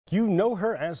You know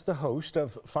her as the host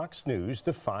of Fox News,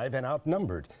 The Five and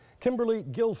Outnumbered. Kimberly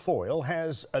Guilfoyle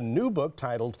has a new book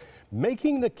titled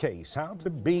Making the Case, How to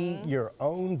Be Your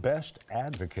Own Best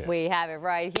Advocate. We have it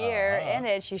right here. In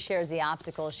it, she shares the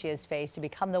obstacles she has faced to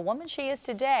become the woman she is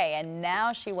today. And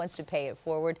now she wants to pay it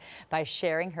forward by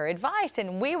sharing her advice.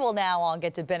 And we will now all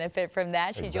get to benefit from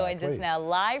that. She joins us now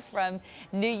live from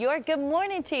New York. Good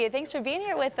morning to you. Thanks for being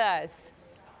here with us.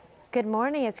 Good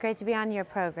morning. It's great to be on your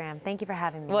program. Thank you for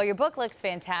having me. Well, your book looks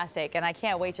fantastic, and I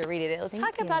can't wait to read it. Let's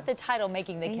talk about the title,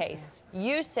 Making the Case.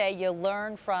 You say you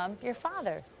learned from your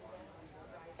father.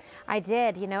 I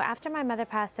did. You know, after my mother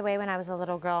passed away when I was a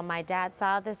little girl, my dad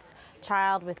saw this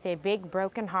child with a big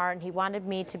broken heart, and he wanted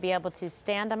me to be able to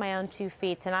stand on my own 2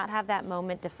 feet, to not have that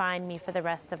moment define me for the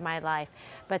rest of my life,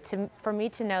 but for me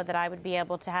to know that I would be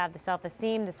able to have the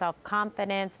self-esteem, the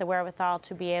self-confidence, the wherewithal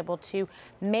to be able to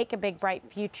make a big, bright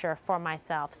future for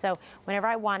myself. So whenever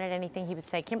I wanted anything, he would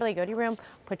say, Kimberly, go to your room,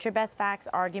 put your best facts,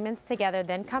 arguments together,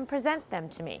 then come present them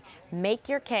to me. Make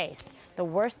your case. The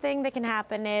worst thing that can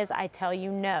happen is I tell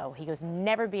you no. He goes,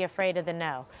 never be afraid of the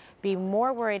no. Be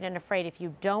more worried and afraid if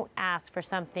you don't ask for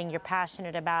something you're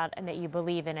passionate about and that you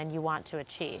believe in and you want to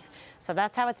achieve. So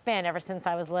that's how it's been ever since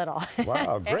I was little.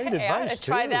 Wow, great advice, I'm going to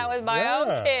try that with my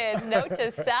own kids. Note to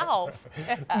self.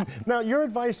 Now, your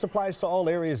advice applies to all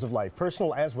areas of life,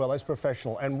 personal as well as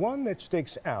professional, and one that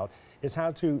sticks out is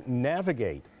how to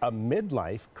navigate a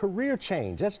midlife career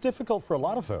change. That's difficult for a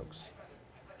lot of folks.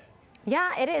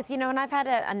 Yeah, it is. You know, and I've had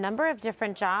a number of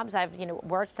different jobs. I've,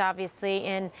 worked obviously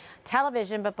in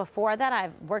television, but before that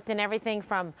I've worked in everything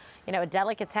from, a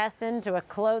delicatessen to a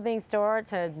clothing store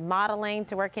to modeling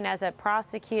to working as a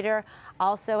prosecutor,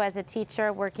 also as a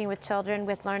teacher, working with children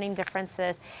with learning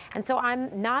differences. And so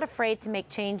I'm not afraid to make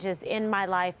changes in my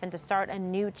life and to start a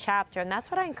new chapter. And that's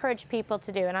what I encourage people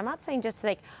to do. And I'm not saying just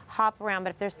to hop around,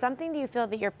 but if there's something that you feel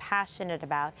that you're passionate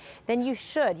about, then you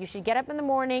should. You should get up in the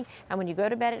morning, and when you go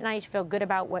to bed at night, you should feel good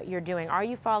about what you're doing. Are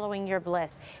you following your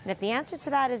bliss? And if the answer to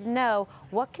that is no,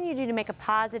 what can you do to make a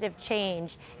positive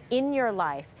change in your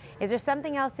life? Is there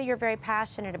something else that you're very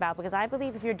passionate about? Because I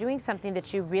believe if you're doing something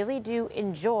that you really do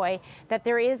enjoy, that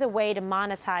there is a way to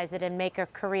monetize it and make a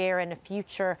career and a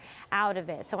future out of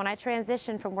it. So when I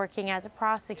transitioned from working as a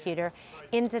prosecutor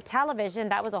into television,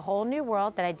 that was a whole new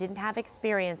world that I didn't have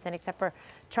experience in except for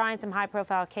trying some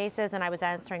high-profile cases, and I was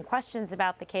answering questions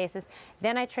about the cases.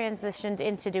 Then I transitioned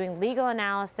into doing legal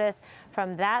analysis.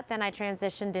 From that, then I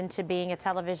transitioned into being a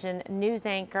television news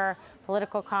anchor,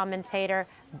 political commentator,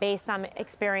 based on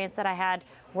experience that I had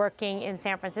working in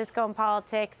San Francisco in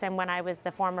politics and when I was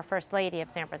the former First Lady of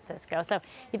San Francisco. So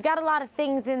you've got a lot of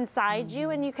things inside you,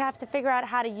 and you have to figure out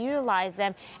how to utilize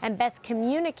them and best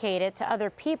communicate it to other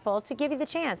people to give you the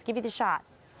chance, give you the shot.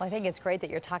 Well, I think it's great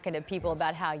that you're talking to people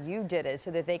about how you did it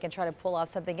so that they can try to pull off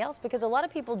something else, because a lot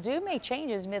of people do make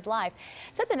changes midlife.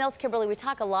 Something else, Kimberly, we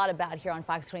talk a lot about here on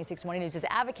Fox 26 Morning News is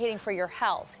advocating for your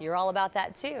health. You're all about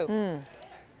that too.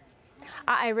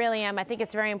 I really am. I think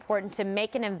it's very important to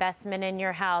make an investment in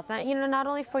your health, not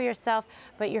only for yourself,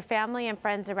 but your family and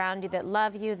friends around you that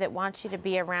love you, that want you to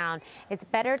be around. It's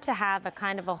better to have a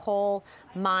kind of a whole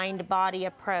mind-body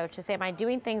approach, to say, am I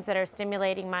doing things that are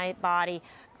stimulating my body,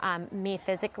 me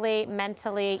physically,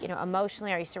 mentally,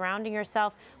 emotionally? Are you surrounding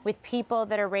yourself with people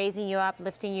that are raising you up,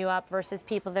 lifting you up, versus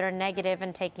people that are negative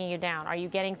and taking you down? Are you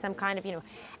getting some kind of,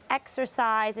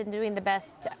 exercise and doing the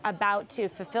best about to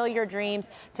fulfill your dreams,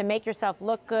 to make yourself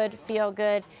look good, feel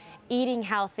good, eating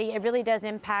healthy? It really does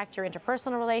impact your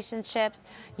interpersonal relationships,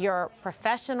 your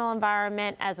professional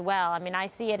environment as well. I mean, I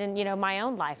see it in, my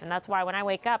own life, and that's why when I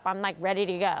wake up, I'm ready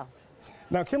to go.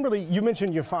 Now, Kimberly, you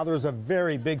mentioned your father is a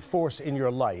very big force in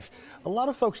your life. A lot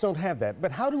of folks don't have that,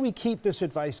 but how do we keep this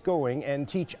advice going and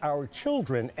teach our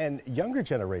children and younger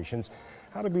generations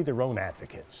how to be their own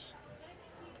advocates?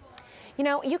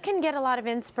 You can get a lot of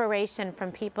inspiration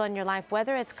from people in your life,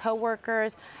 whether it's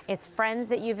coworkers, it's friends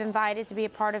that you've invited to be a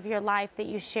part of your life that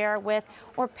you share with,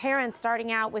 or parents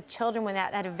starting out with children with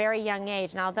that at a very young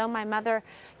age. Now, although my mother,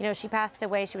 she passed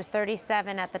away, she was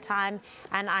 37 at the time,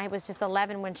 and I was just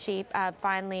 11 when she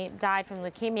finally died from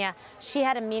leukemia, she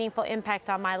had a meaningful impact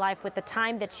on my life with the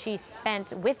time that she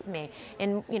spent with me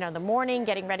in, the morning,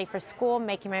 getting ready for school,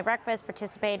 making my breakfast,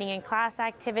 participating in class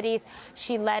activities.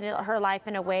 She led her life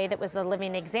in a way that was a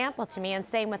living example to me, and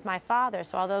same with my father.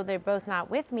 So although they're both not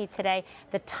with me today,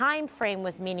 the time frame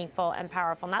was meaningful and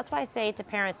powerful. And that's why I say to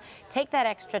parents, take that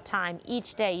extra time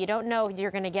each day. You don't know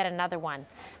you're going to get another one.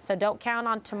 So don't count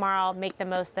on tomorrow, make the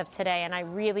most of today. And I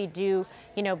really do,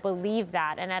 believe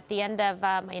that. And at the end of,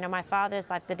 my father's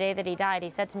life, the day that he died, he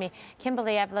said to me,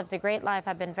 Kimberly, I've lived a great life.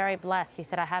 I've been very blessed. He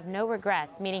said, I have no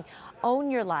regrets, meaning own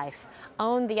your life,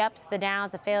 own the ups, the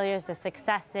downs, the failures, the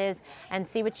successes, and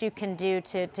see what you can do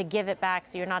to give it back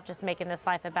so you're not just making this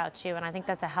life about you. And I think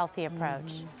that's a healthy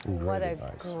approach. What a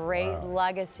great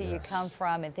legacy you come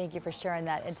from, and thank you for sharing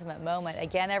that intimate moment.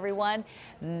 Again, everyone,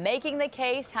 Making the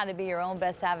Case, How to Be Your Own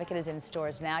Best Advocate is in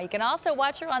stores now. You can also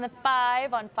watch her on the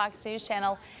 5 on Fox News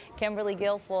Channel. Kimberly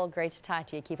Guilfoyle, great to talk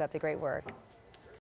to you. Keep up the great work.